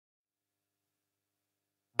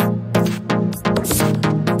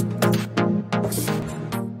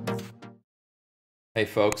Hey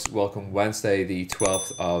folks, welcome Wednesday, the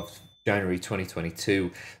 12th of January 2022.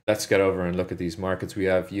 Let's get over and look at these markets. We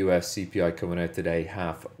have US CPI coming out today,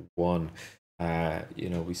 half one.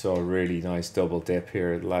 We saw a really nice double dip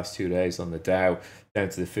here the last 2 days on the Dow, down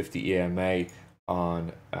to the 50 EMA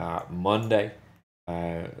on Monday.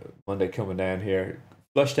 Monday coming down here,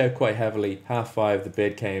 flushed out quite heavily. Half five, the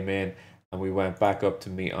bid came in, and we went back up to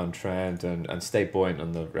meet on trend and stay buoyant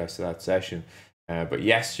on the rest of that session. But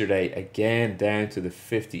yesterday, again, down to the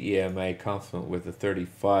 50 EMA, confident with the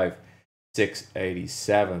 35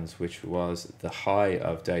 687s, which was the high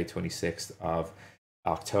of day 26th of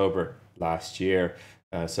October last year.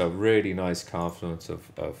 So really nice confluence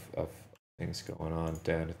of things going on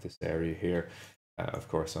down at this area here, of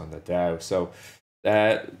course, on the Dow. So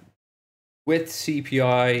with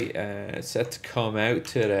CPI set to come out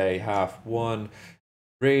today, half one,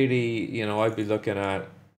 really, I'd be looking at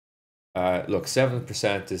look,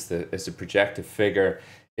 7% is the projected figure.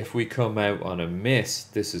 If we come out on a miss,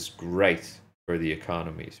 this is great for the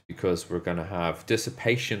economies because we're going to have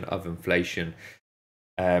dissipation of inflation,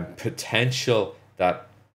 potential that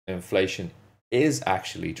inflation is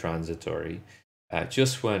actually transitory.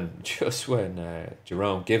 Just when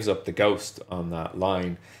Jerome gives up the ghost on that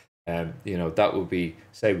line, that will be,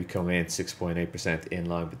 say we come in 6.8% in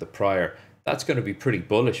line with the prior. That's going to be pretty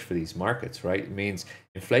bullish for these markets, right? It means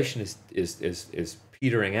inflation is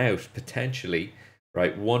petering out potentially,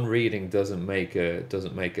 right? One reading doesn't make a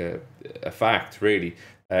fact really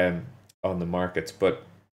on the markets, but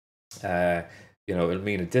it'll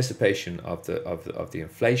mean a dissipation of the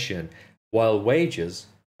inflation while wages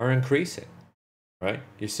are increasing, right?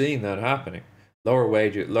 You're seeing that happening. Lower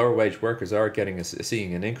wage workers are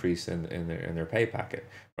seeing an increase in their pay packet,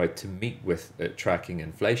 right, to meet with tracking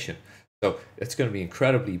inflation. So it's going to be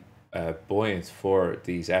incredibly buoyant for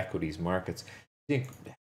these equities markets. I think,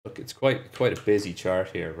 look, it's quite a busy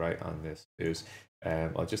chart here, right, on this news.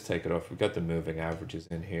 I'll just take it off. We've got the moving averages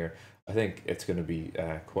in here. I think it's going to be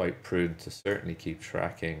quite prudent to certainly keep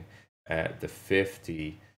tracking the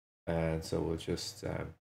 50, and so we'll just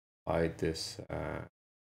hide this.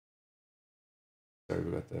 Sorry,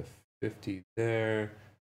 we got the 50 there,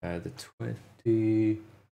 the 20. Here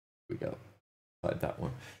we go. Hide that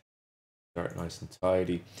one. Start nice and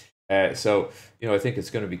tidy. So I think it's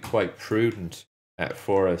going to be quite prudent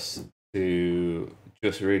for us to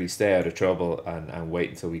just really stay out of trouble and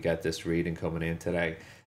wait until we get this reading coming in today,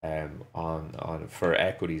 on for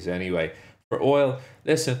equities anyway. For oil,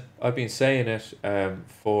 listen, I've been saying it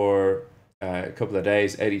for a couple of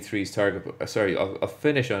days. 83's target. Sorry, I'll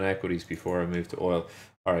finish on equities before I move to oil.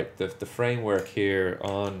 All right, the framework here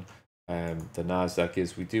on the Nasdaq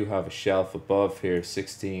is we do have a shelf above here,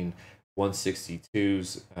 16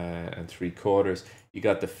 162s and 3/4. You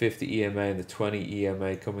got the 50 EMA and the 20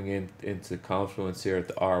 EMA coming into confluence here at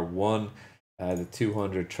the R1, the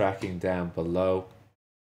 200 tracking down below.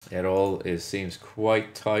 It all seems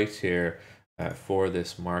quite tight here for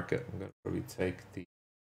this market. I'm going to probably take the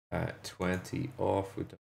 20 off. We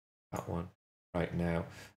don't have that one right now.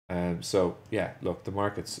 So yeah, look, the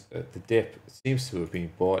market's the dip seems to have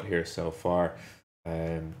been bought here so far.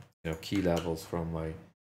 Key levels from my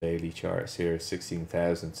daily charts here,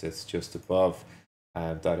 16,000 sits just above,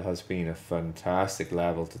 and that has been a fantastic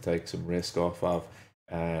level to take some risk off of,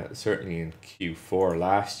 certainly in Q4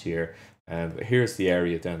 last year. But here's the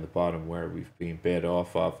area down the bottom where we've been bid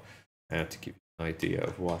off of, to give you an idea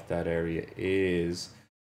of what that area is.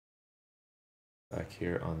 Back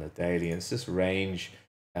here on the daily, and it's this range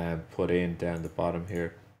put in down the bottom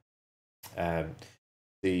here.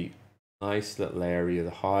 The nice little area,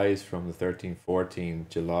 the highs from the 13-14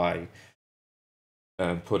 July,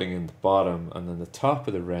 putting in the bottom, and then the top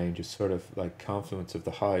of the range is sort of like confluence of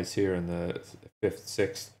the highs here in the 5th,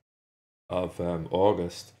 6th of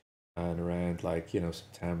August, and around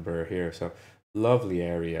September here. So lovely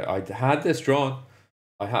area. I had this drawn.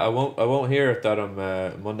 I won't hear it that I'm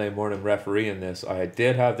Monday morning refereeing this. I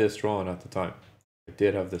did have this drawn at the time.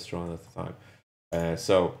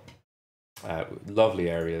 So lovely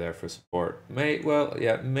area there for support. Maybe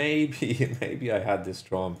I had this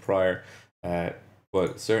drawn prior,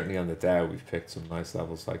 but certainly on the Dow we've picked some nice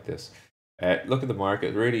levels like this. Look at the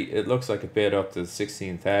market. Really, it looks like a bid up to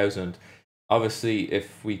 16,000. Obviously,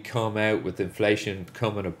 if we come out with inflation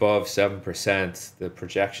coming above 7%, the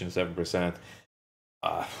projection 7%.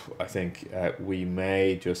 I think we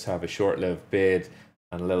may just have a short-lived bid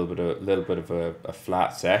and a little bit of a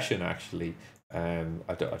flat session. Actually, I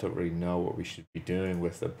don't really know what we should be doing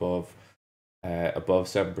with above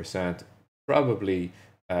 7%. Probably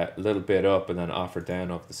a little bit up and then offer down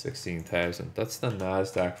off the 16,000. That's the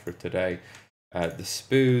Nasdaq for today. The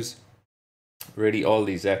SPOs really all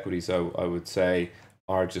these equities I would say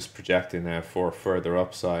are just projecting now for further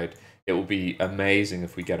upside. It will be amazing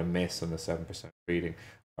if we get a miss on the 7% reading.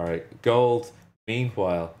 All right, gold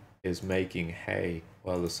meanwhile is making hay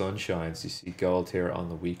while the sun shines. You see gold here on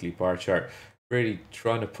the weekly bar chart, really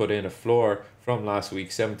trying to put in a floor from last week.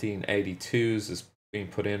 1782s is being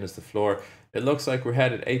put in as the floor. It looks like we're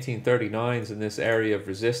headed 1839s in this area of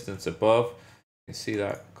resistance above. You can see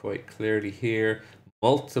that quite clearly here.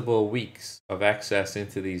 Multiple weeks of excess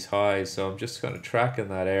into these highs, so I'm just kind of tracking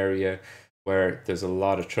that area where there's a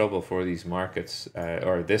lot of trouble for these markets,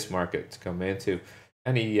 or this market to come into.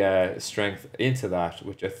 Any strength into that,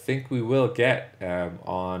 which I think we will get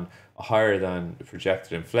on a higher than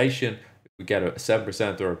projected inflation. If we get a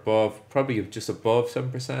 7% or above, probably just above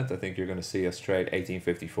 7%, I think you're going to see us trade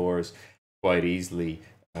 1854s quite easily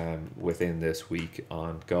within this week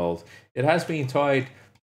on gold. It has been tied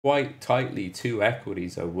quite tightly to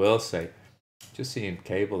equities, I will say. Just seeing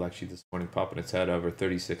cable actually this morning popping its head over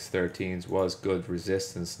 36.13s was good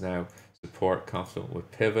resistance now. Support confident with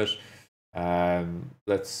pivot.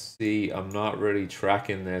 Let's see. I'm not really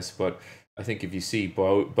tracking this, but I think if you see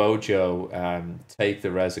Bojo take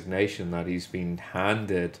the resignation that he's been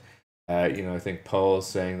handed, I think polls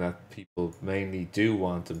saying that people mainly do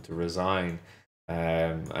want him to resign,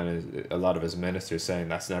 and a lot of his ministers saying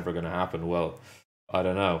that's never going to happen. Well, I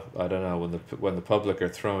don't know. When the public are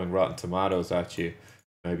throwing rotten tomatoes at you,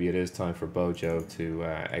 maybe it is time for Bojo to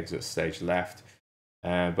exit stage left.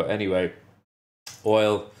 But anyway,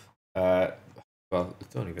 oil. Well, I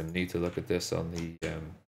don't even need to look at this on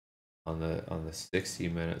the 60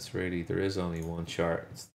 minutes. Really, there is only one chart.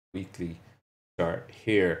 It's the weekly chart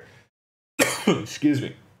here. Excuse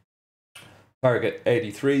me. Target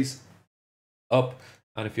 83s up,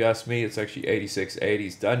 and if you ask me, it's actually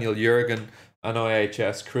 86.80s. Daniel Jurgen and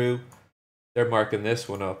IHS crew, they're marking this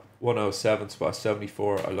one up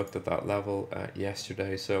 107.74. I looked at that level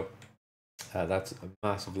yesterday, so that's a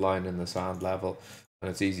massive line in the sand level,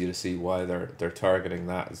 and it's easy to see why they're targeting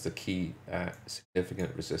that as the key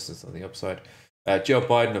significant resistance on the upside. Joe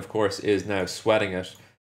Biden, of course, is now sweating it.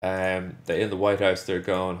 In the White House, they're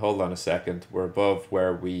going, hold on a second, we're above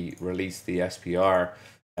where we released the SPR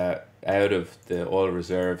out of the oil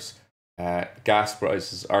reserves. Gas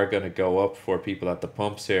prices are going to go up for people at the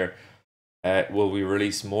pumps here. Will we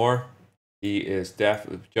release more?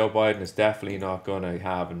 Joe Biden is definitely not going to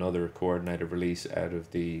have another coordinated release out of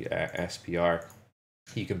the SPR.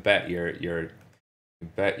 You can bet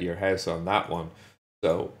your house on that one.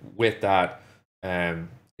 So with that,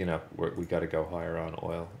 we got to go higher on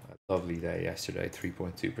oil. A lovely day yesterday,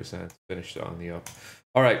 3.2%, finished on the up.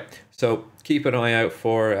 All right, so keep an eye out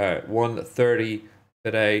for 1:30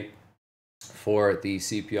 today for the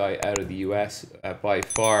CPI out of the US. By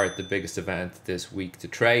far the biggest event this week to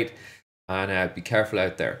trade, and be careful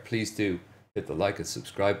out there. Please do hit the like and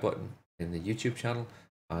subscribe button in the YouTube channel,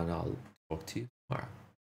 and I'll talk to you tomorrow.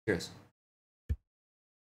 Cheers.